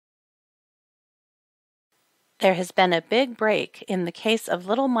There has been a big break in the case of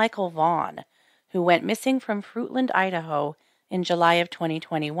little Michael Vaughan, who went missing from Fruitland, Idaho in July of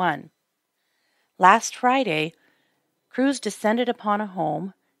 2021. Last Friday, crews descended upon a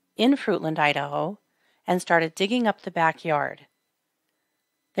home in Fruitland, Idaho, and started digging up the backyard.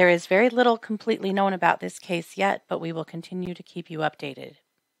 There is very little completely known about this case yet, but we will continue to keep you updated.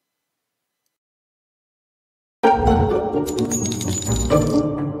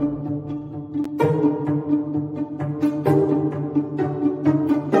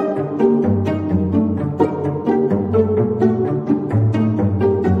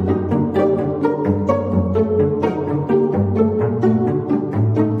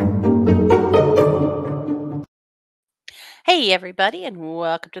 Hey, everybody, and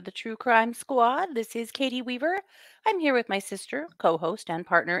welcome to the True Crime Squad. This is Katie Weaver. I'm here with my sister, co-host, and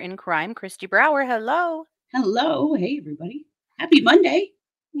partner in crime, Kristi Brower. Hello. Hello. Hey, everybody. Happy Monday.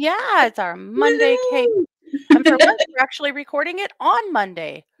 Yeah, it's our Monday case. And for once, we're actually recording it on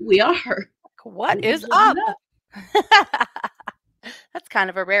Monday. We are. What is up? That's kind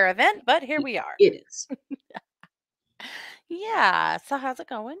of a rare event, but here we are. It is. Yeah. So how's it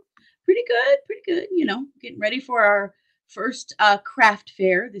going? Pretty good. Pretty good. You know, getting ready for our first craft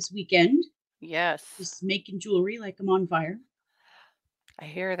fair this weekend. Yes. Just making jewelry like I'm on fire. I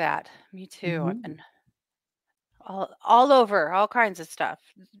hear that. Me too. And all over, all kinds of stuff.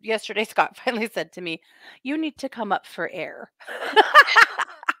 Yesterday, Scott finally said to me, "You need to come up for air."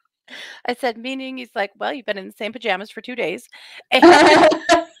 I said, meaning? He's like, "Well, you've been in the same pajamas for 2 days." And,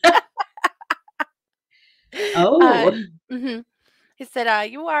 Oh. he said,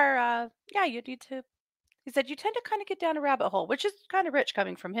 "You are, yeah, you need to." He said, "You tend to kind of get down a rabbit hole," which is kind of rich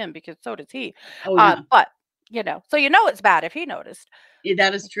coming from him because so does he. Oh, yeah. But so it's bad if he noticed. Yeah,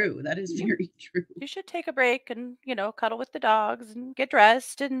 that is true. That is very true. You should take a break and cuddle with the dogs and get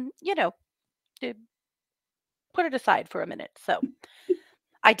dressed and to put it aside for a minute. So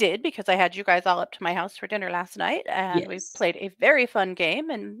I did, because I had you guys all up to my house for dinner last night, and we Yes. played a very fun game,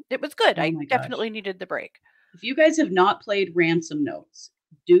 and it was good. Oh, I my gosh. definitely needed the break. If you guys have not played Ransom Notes,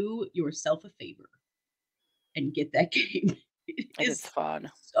 do yourself a favor and get that game. It is fun.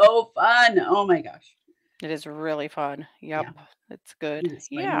 So fun. Oh, my gosh. It is really fun. Yep. Yeah. It's good. It is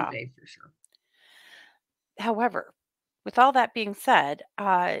my Yeah. new fave for sure. However, with all that being said,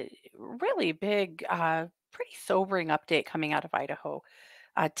 really big, pretty sobering update coming out of Idaho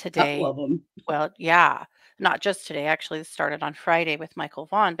today. Couple of them. Well, yeah, not just today. Actually, this started on Friday with Michael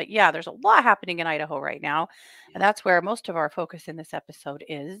Vaughan. But yeah, there's a lot happening in Idaho right now. And that's where most of our focus in this episode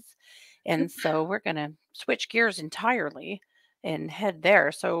is. And so we're going to switch gears entirely and head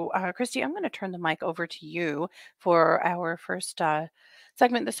there. So, Kristi, I'm going to turn the mic over to you for our first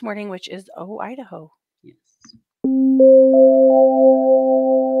segment this morning, which is Oh, Idaho. Yes.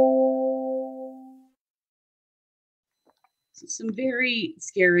 Some very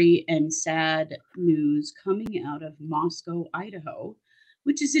scary and sad news coming out of Moscow, Idaho,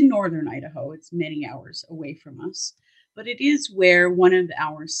 which is in northern Idaho. It's many hours away from us, but it is where one of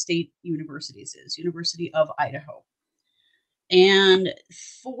our state universities is, University of Idaho. And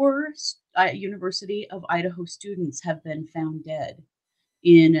 4 University of Idaho students have been found dead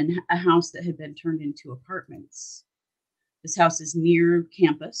in a house that had been turned into apartments. This house is near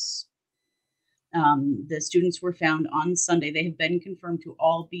campus. The students were found on Sunday. They have been confirmed to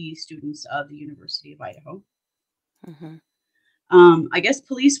all be students of the University of Idaho. I guess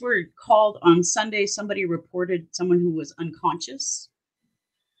police were called on Sunday. Somebody reported someone who was unconscious.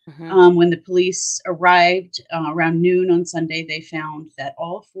 When the police arrived around noon on Sunday, they found that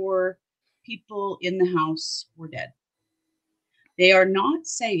all 4 people in the house were dead. They are not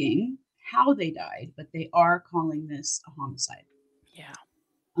saying how they died, but they are calling this a homicide. Yeah.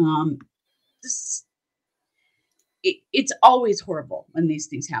 It's always horrible when these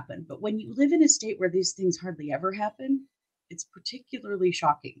things happen, but when you live in a state where these things hardly ever happen, it's particularly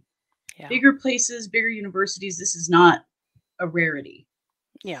shocking. Yeah. Bigger places, bigger universities, this is not a rarity.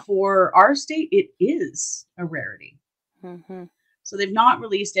 Yeah. For our state, it is a rarity. So they've not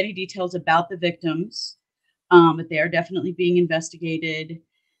released any details about the victims, but they are definitely being investigated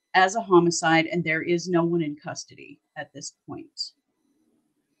as a homicide, and there is no one in custody at this point.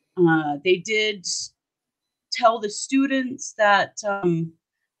 They did tell the students that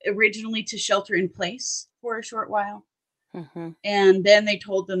originally to shelter in place for a short while. And then they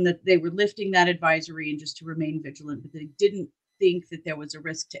told them that they were lifting that advisory and just to remain vigilant, but they didn't think that there was a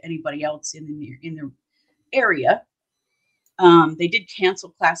risk to anybody else in their area. They did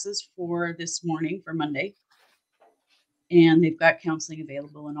cancel classes for this morning, for Monday. And they've got counseling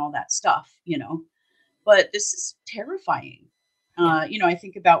available and all that stuff, But this is terrifying. I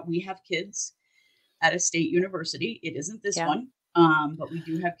think about, we have kids. at a state university. It isn't this Yeah. one, but we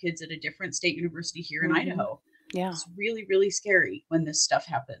do have kids at a different state university here in Idaho. Yeah. It's really, really scary when this stuff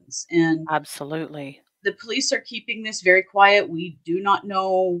happens. And Absolutely. the police are keeping this very quiet. We do not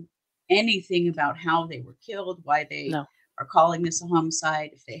know anything about how they were killed, why they No. are calling this a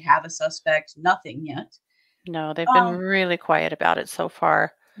homicide, if they have a suspect, nothing yet. No, they've been Um, really quiet about it so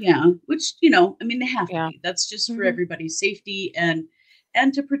far. yeah, which, I mean, they have to Yeah. be. That's just for Mhm. everybody's safety and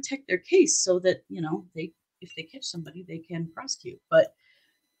to protect their case so that, they if they catch somebody, they can prosecute. But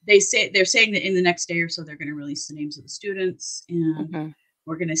they're saying that in the next day or so they're going to release the names of the students and Mhm.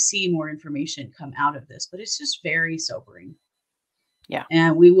 we're going to see more information come out of this. But it's just very sobering. Yeah.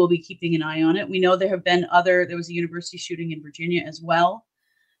 And we will be keeping an eye on it. We know there was a university shooting in Virginia as well,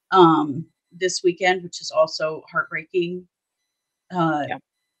 this weekend, which is also heartbreaking. Uh, Yeah.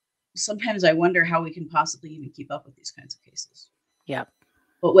 Sometimes I wonder how we can possibly even keep up with these kinds of cases. Yeah.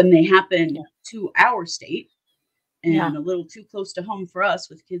 But when they Yeah. happen to our state Yeah. and a little too close to home for us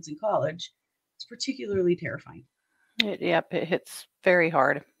with kids in college, it's particularly terrifying. Yep, it hits very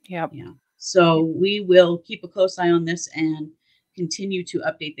hard. Yep. Yeah. So we will keep a close eye on this and continue to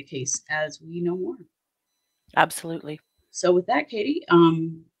update the case as we know more. Absolutely. So with that, Katie,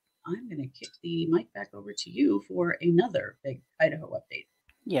 I'm going to kick the mic back over to you for another big Idaho update.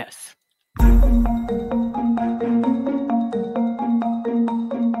 Yes.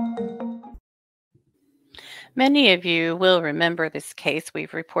 Many of you will remember this case.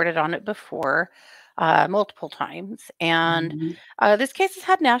 We've reported on it before, multiple times, and Mhm. this case has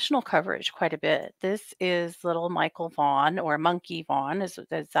had national coverage quite a bit. This is little Michael Vaughan, or Monkey Vaughan, as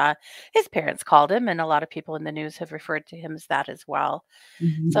his parents called him, and a lot of people in the news have referred to him as that as well.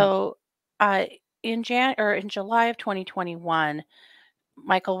 Mhm. So, uh, in July of 2021,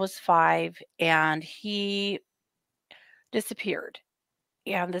 Michael was 5, and he disappeared.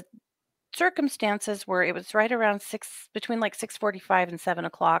 And the circumstances were it was right around between like 6:45 and 7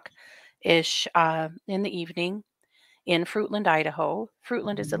 o'clock ish in the evening in Fruitland, Idaho.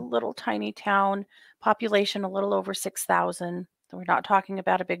 Fruitland is a Mhm. little tiny town, population a little over 6,000. So we're not talking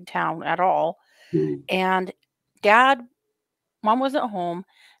about a big town at all. No. And mom wasn't home.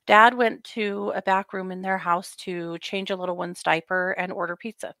 Dad went to a back room in their house to change a little one's diaper and order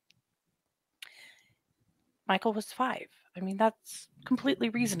pizza. Michael was 5. I mean, that's completely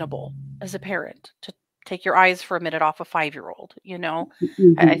reasonable as a parent to take your eyes for a minute off a 5-year-old, you know? I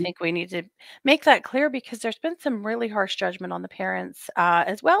Mhm. think we need to make that clear because there's been some really harsh judgment on the parents,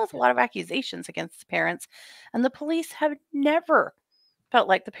 as well as a lot of accusations against the parents, and the police have never felt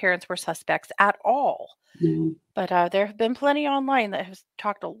like the parents were suspects at all. No. But, there have been plenty online that has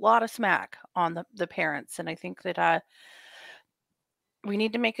talked a lot of smack on the parents, and I think that, we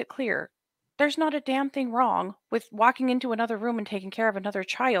need to make it clear. There's not a damn thing wrong with walking into another room and taking care of another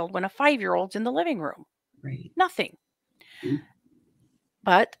child when a 5-year-old's in the living room. Right. Nothing. Mm.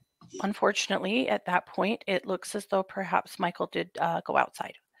 But unfortunately, at that point, it looks as though perhaps Michael did go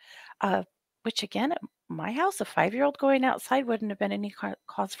outside. Uh, which again, at my house, a 5-year-old going outside wouldn't have been any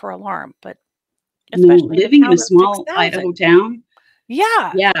cause for alarm, but No, especially in a living in a town of small Idaho 6,000. town,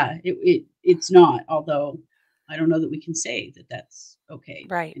 Yeah, yeah, it's not, although I don't know that we can say that that's okay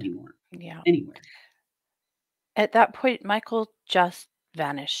right. anymore Yeah. anywhere. At that point, Michael just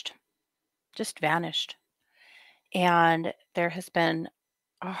vanished. Just vanished. And there has been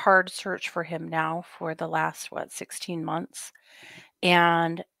a hard search for him now for the last, 16 months,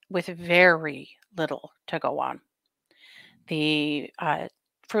 and with very little to go on. The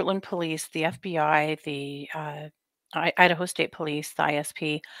Fruitland Police, the FBI, the Idaho State Police, the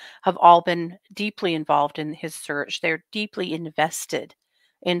ISP, have all been deeply involved in his search. They're deeply invested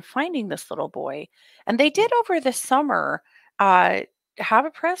in finding this little boy. And they did over the summer uh, have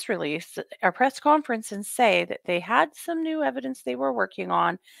a press release, a press conference, and say that they had some new evidence they were working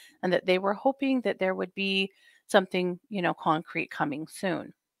on and that they were hoping that there would be something, concrete coming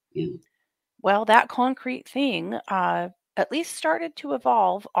soon. Yeah. Well, that concrete thing at least started to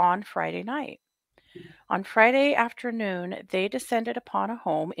evolve on Friday night. On Friday afternoon, they descended upon a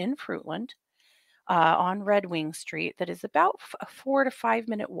home in Fruitland on Red Wing Street that is about a 4 to 5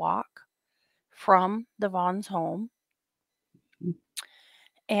 minute walk from the Vaughn's home. Mm.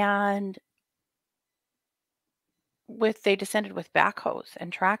 And they descended with backhoes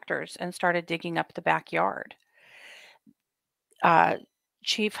and tractors and started digging up the backyard. Uh,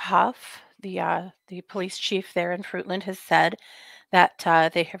 Chief Huff, the police chief there in Fruitland, has said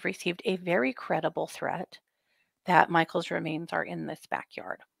that they have received a very credible threat that Michael's remains are in this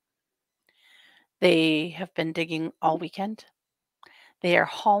backyard. They have been digging all weekend. They are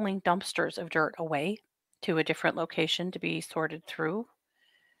hauling dumpsters of dirt away to a different location to be sorted through.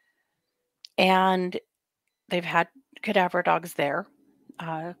 And they've had cadaver dogs there.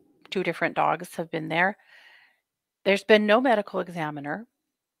 2 different dogs have been there. There's been no medical examiner,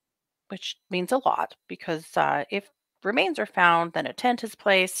 which means a lot because if remains are found, then a tent is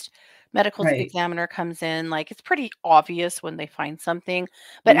placed, medical Right. examiner comes in. Like, it's pretty obvious when they find something.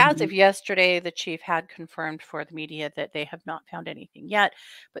 But as of Mhm. yesterday, the chief had confirmed for the media that they have not found anything yet,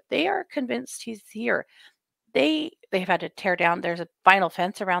 but they are convinced he's here. They've had to tear down. There's a vinyl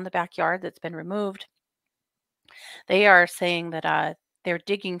fence around the backyard that's been removed. They are saying that they're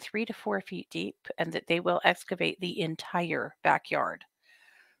digging 3 to 4 feet deep and that they will excavate the entire backyard.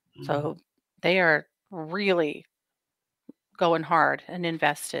 So they are really going hard and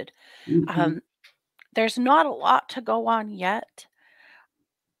invested. Mhm. Um, there's not a lot to go on yet.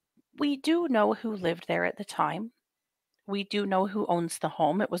 We do know who lived there at the time. We do know who owns the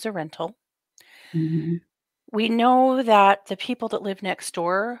home. It was a rental. Mhm. We know that the people that live next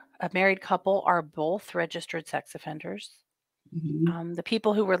door, a married couple, are both registered sex offenders. Mhm. The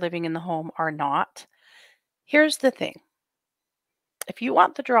people who were living in the home are not. Here's the thing. If you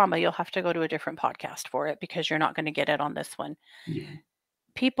want the drama, you'll have to go to a different podcast for it because you're not going to get it on this one. Yeah.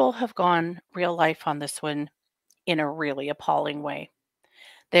 People have gone real life on this one in a really appalling way.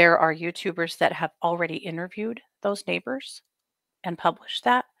 There are YouTubers that have already interviewed those neighbors and published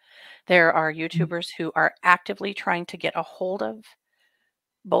that. There are YouTubers who are actively trying to get a hold of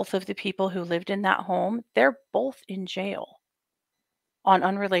both of the people who lived in that home. They're both in jail on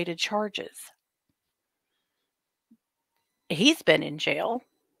unrelated charges. He's been in jail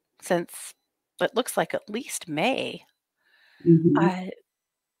since it looks like at least May. Mhm. Uh,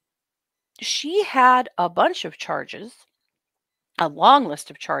 she had a bunch of charges, a long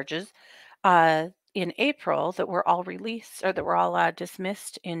list of charges, in April that were all released or that were all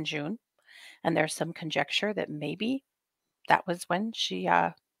dismissed in June. And there's some conjecture that maybe that was when she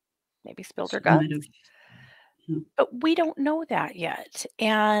maybe spilled her She might have. guts. Yeah. But we don't know that yet.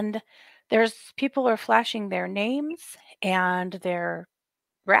 And there's people are flashing their names and their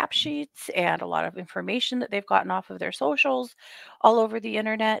rap sheets and a lot of information that they've gotten off of their socials all over the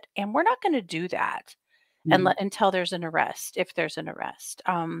internet. And we're not going to do that No. until there's an arrest, if there's an arrest.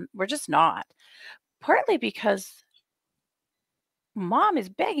 We're just not. Partly because mom is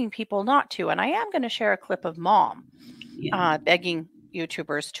begging people not to. And I am going to share a clip of mom Yeah. begging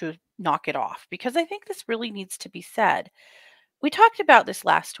YouTubers to knock it off because I think this really needs to be said. We talked about this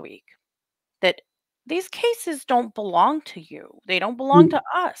last week that these cases don't belong to you. They don't belong Mm. to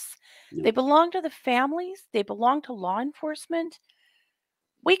us. No. They belong to the families. They belong to law enforcement.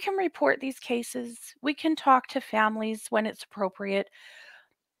 We can report these cases. We can talk to families when it's appropriate.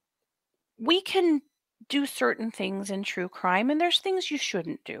 We can do certain things in true crime, and there's things you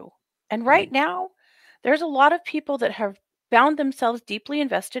shouldn't do. And right Right. now, there's a lot of people that have found themselves deeply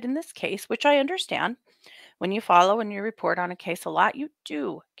invested in this case, which I understand. When you follow and you report on a case a lot, you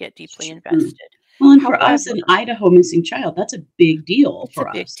do get deeply Sure. invested. Well, and for us, However, an Idaho missing child, that's a big deal it's a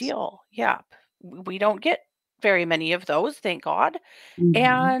for big us. deal. Yeah. We don't get very many of those, thank God. Mhm.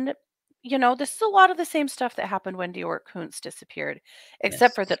 And, this is a lot of the same stuff that happened when Dior Koontz disappeared,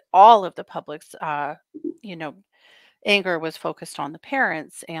 except for Yes. that all of the public's, you know, anger was focused on the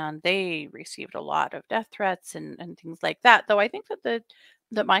parents and they received a lot of death threats and things like that. Though I think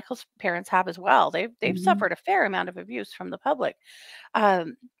that Michael's parents have as well. They've Mhm. suffered a fair amount of abuse from the public.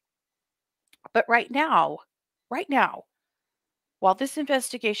 Um, but right now, while this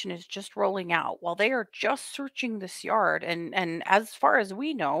investigation is just rolling out, while they are just searching this yard and as far as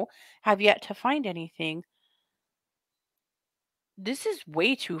we know, have yet to find anything, this is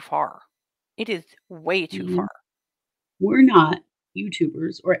way too far. It is way too And far. we're not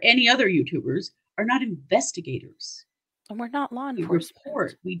YouTubers or any other YouTubers are not investigators. And we're not law We enforcement.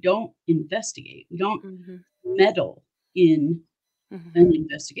 report, we don't investigate. We don't Mhm. meddle in Mhm. an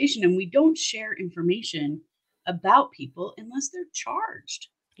investigation, and we don't share information about people unless they're charged,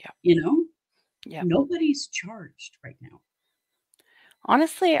 Yeah. you know? Yeah. Nobody's charged right now,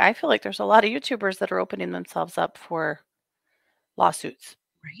 Honestly, I feel like there's a lot of YouTubers that are opening themselves up for lawsuits.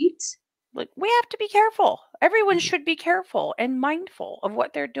 right? Like, we have to be careful. Everyone Right. should be careful and mindful of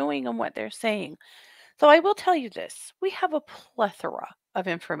what they're doing and what they're saying. So I will tell you this, we have a plethora of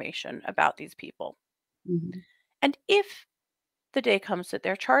information about these people. Mhm. And if the day comes that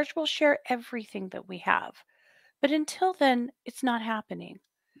they're charged, we'll share everything that we have. But until then, it's not happening.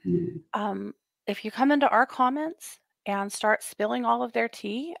 No. Um, if you come into our comments and start spilling all of their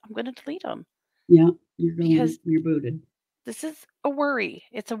tea, I'm going to delete them Yeah, because you're booted. this is a worry.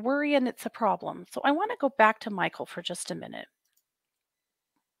 It's a worry and it's a problem. So I want to go back to Michael for just a minute.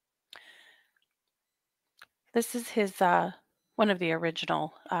 This is his one of the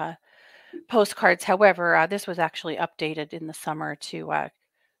original. postcards. However, this was actually updated in the summer to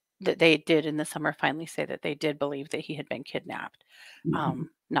that they did in the summer finally say that they did believe that he had been kidnapped,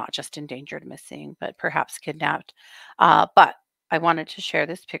 not just endangered, missing, but perhaps kidnapped. But I wanted to share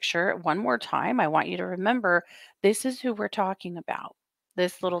this picture one more time. I want you to remember this is who we're talking about.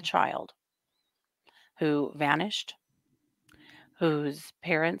 This little child who vanished, whose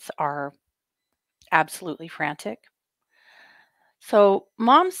parents are absolutely frantic. So,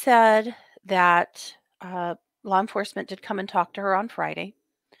 mom said that law enforcement did come and talk to her on Friday,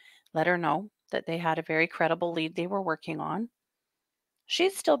 let her know that they had a very credible lead they were working on.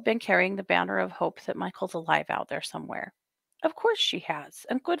 She's still been carrying the banner of hope that Michael's alive out there somewhere. Of course she has,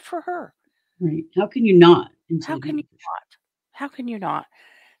 and good for her. Right. How can you not? How can you not? How can you not?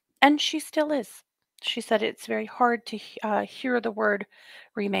 And she still is. She said it's very hard to hear the word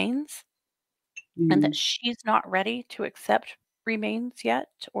remains, and that she's not ready to accept remains yet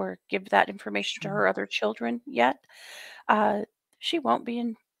or give that information to her other children yet. She won't be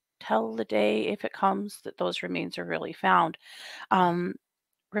until the day, if it comes, that those remains are really found.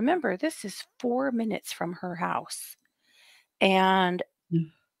 Remember, this is 4 minutes from her house, and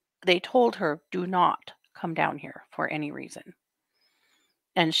they told her, do not come down here for any reason.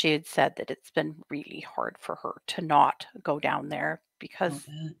 And she had said that it's been really hard for her to not go down there because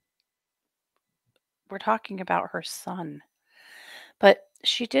we're talking about her son. But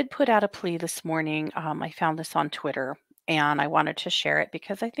she did put out a plea this morning. I found this on Twitter, and I wanted to share it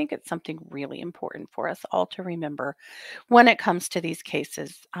because I think it's something really important for us all to remember when it comes to these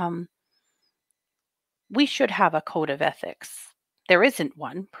cases. We should have a code of ethics. There isn't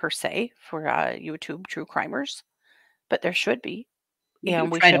one per se for YouTube true crimers, but there should be.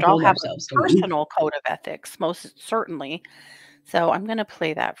 And we should all have a personal code of ethics, most certainly. So I'm going to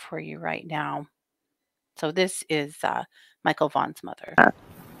play that for you right now. So this is Michael Vaughan's mother.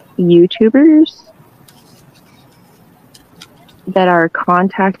 YouTubers that are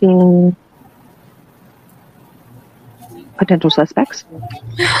contacting potential suspects.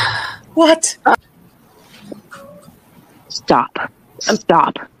 What? Stop.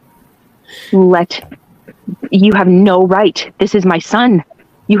 You have no right. This is my son.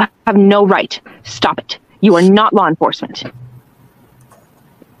 You have no right. Stop it. You are not law enforcement.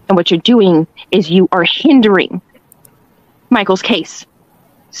 And what you're doing is you are hindering Michael's case.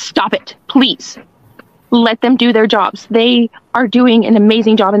 Stop it, please. Let them do their jobs. They are doing an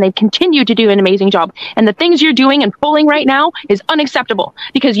amazing job, and they continue to do an amazing job. And the things you're doing and pulling right now is unacceptable,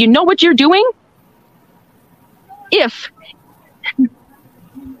 because you know what you're doing? If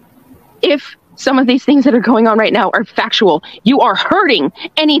some of these things that are going on right now are factual, you are hurting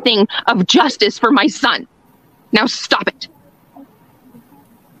anything of justice for my son. Now stop it.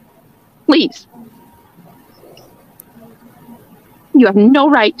 Please. You have no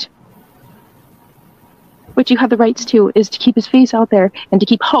right. What you have the rights to is to keep his face out there and to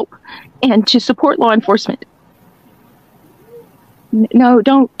keep hope and to support law enforcement. No,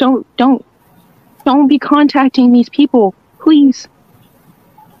 don't be contacting these people, please.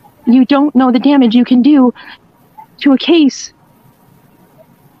 You don't know the damage you can do to a case.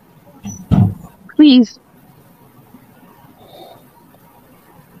 Please.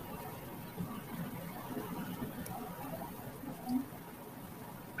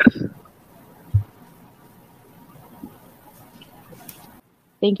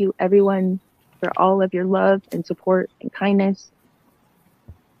 Thank you, everyone, for all of your love and support and kindness.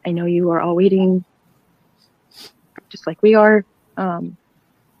 I know you are all waiting, just like we are. I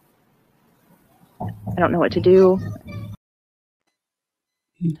don't know what to do.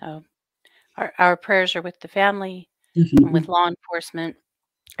 So our prayers are with the family and with law enforcement.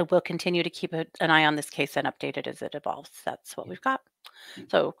 We'll continue to keep an eye on this case and update it as it evolves. That's what we've got.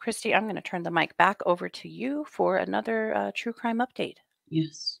 So, Kristi, I'm going to turn the mic back over to you for another true crime update.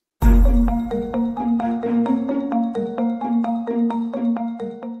 Yes.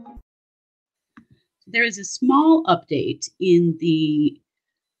 There is a small update in the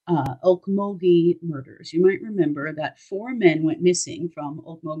Okmulgee murders. You might remember that 4 men went missing from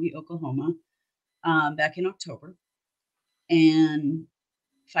Okmulgee, Oklahoma, back in October. And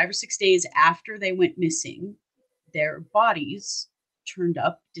 5 or 6 days after they went missing, their bodies turned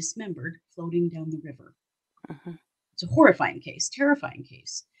up, dismembered, floating down the river. It's a horrifying case, terrifying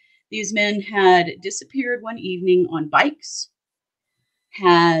case. These men had disappeared one evening on bikes,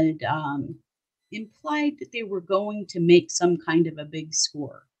 had implied that they were going to make some kind of a big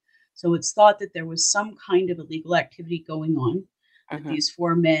score. So it's thought that there was some kind of illegal activity going on that these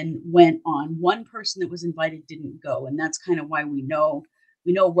 4 men went on. One person that was invited didn't go, and that's kind of why we know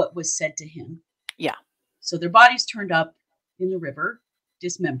what was said to him. Yeah. So their bodies turned up in the river,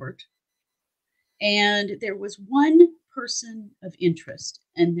 dismembered. And there was one person of interest,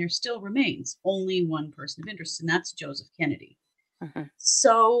 and there still remains only one person of interest, and that's Joseph Kennedy.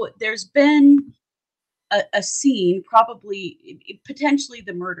 So there's been a scene, probably potentially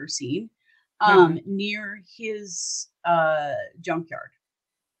the murder scene, near his junkyard.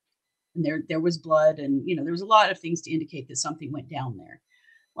 And there was blood, and there was a lot of things to indicate that something went down there.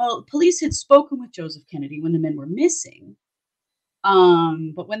 Well, police had spoken with Joseph Kennedy when the men were missing.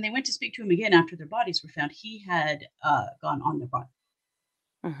 But when they went to speak to him again after their bodies were found, he had gone on the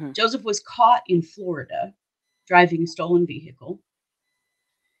run. Joseph was caught in Florida driving a stolen vehicle,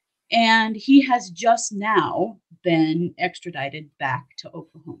 and he has just now been extradited back to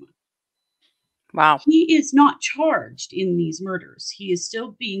Oklahoma. Wow. He is not charged in these murders. He is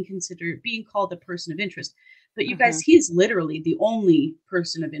still being called a person of interest. But you guys, he is literally the only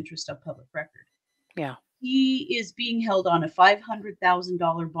person of interest of public record. Yeah. He is being held on a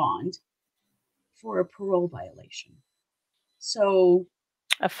 $500,000 bond for a parole violation. So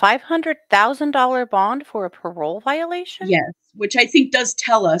a $500,000 bond for a parole violation? Yes, which I think does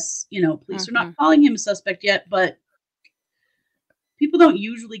tell us, police are not calling him a suspect yet, but people don't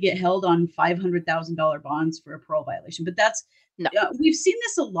usually get held on $500,000 bonds for a parole violation. But that's we've seen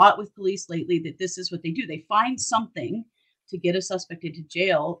this a lot with police lately, that this is what they do. They find something to get a suspect into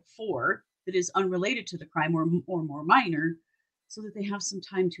jail for that is unrelated to the crime or more minor, so that they have some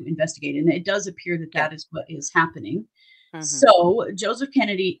time to investigate. And it does appear that that is what is happening. So Joseph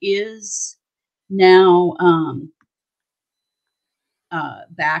Kennedy is now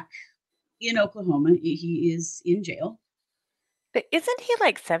back in Oklahoma. He is in jail. But isn't he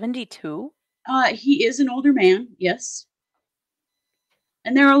like 72? He is an older man, yes.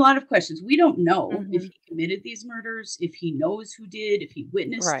 And there are a lot of questions. We don't know if he committed these murders, if he knows who did, if he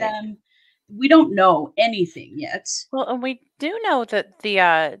witnessed them. We don't know anything yet. Well, and we do know that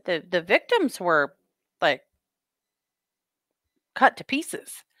the victims were like cut to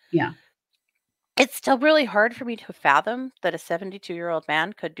pieces. Yeah. It's still really hard for me to fathom that a 72-year-old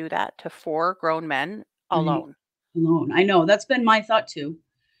man could do that to 4 grown men alone. Alone. I know. That's been my thought too.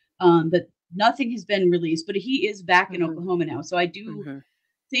 But nothing has been released, but he is back in Oklahoma now. So I do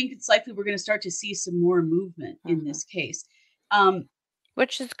think it's likely we're going to start to see some more movement in this case.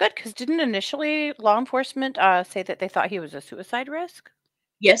 Which is good, because didn't initially law enforcement say that they thought he was a suicide risk?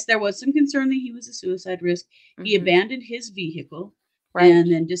 Yes, there was some concern that he was a suicide risk. He abandoned his vehicle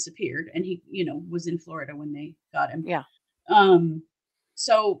and then disappeared. And he, was in Florida when they got him. Yeah.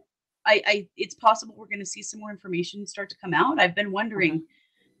 So I it's possible we're going to see some more information start to come out. I've been wondering,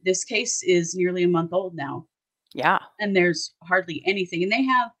 this case is nearly a month old now. Yeah. And there's hardly anything. And they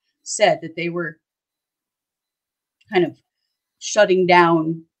have said that they were kind of shutting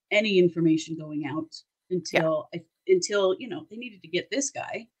down any information going out until they needed to get this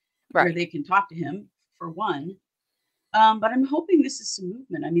guy where they can talk to him, for one. But I'm hoping this is some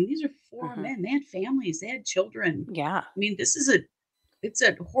movement. I mean, these are 4 men. They had families. They had children. Yeah. I mean, it's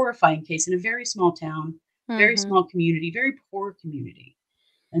a horrifying case in a very small town, very small community, very poor community.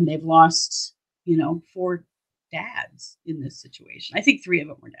 And they've lost, 4 dads in this situation. I think 3 of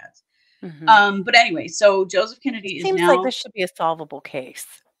them were dads. But anyway, so Joseph Kennedy is now... Seems like this should be a solvable case.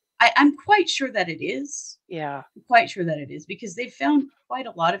 I'm quite sure that it is. Yeah. I'm quite sure that it is, because they found quite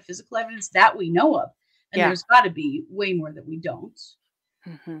a lot of physical evidence that we know of. And there's got to be way more that we don't.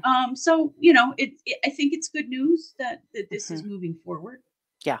 So, I think it's good news that this is moving forward.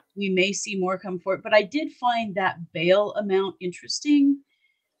 Yeah. We may see more come forward, but I did find that bail amount interesting.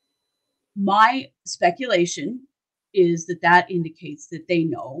 My speculation is that indicates that they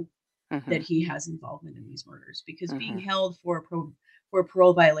know that he has involvement in these murders, because being held for a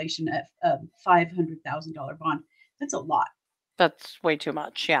parole violation at a $500,000 bond, that's a lot. That's way too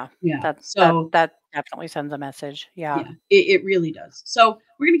much. Yeah. Yeah. That definitely sends a message. Yeah. Yeah, it really does. So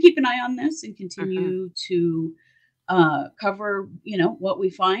we're going to keep an eye on this and continue to cover, what we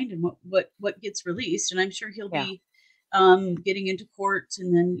find and what gets released. And I'm sure he'll be getting into court,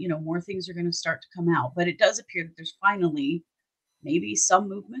 and then, more things are going to start to come out. But it does appear that there's finally maybe some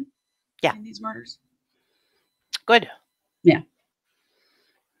movement in these murders. Good. Yeah.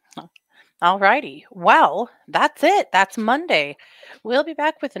 All righty. Well, that's it. That's Monday. We'll be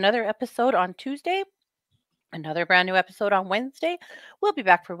back with another episode on Tuesday, another brand new episode on Wednesday. We'll be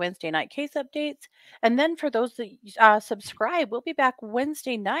back for Wednesday night case updates. And then for those that subscribe, we'll be back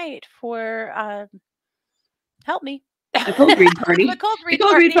Wednesday night for, help me. The cold read party. The cold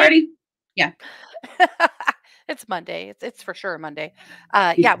read party. Yeah. It's Monday. It's for sure Monday.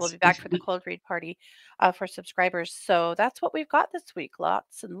 Yeah, we'll be back for the cold read party for subscribers. So that's what we've got this week.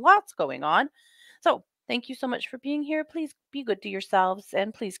 Lots and lots going on. So Thank you so much for being here. Please be good to yourselves,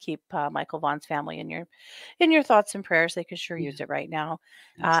 and please keep Michael Vaughan's family in your thoughts and prayers. They could sure use it right now.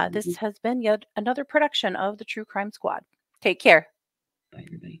 This has been yet another production of the True Crime Squad. Take care. Bye,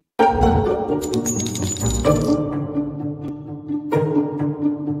 everybody.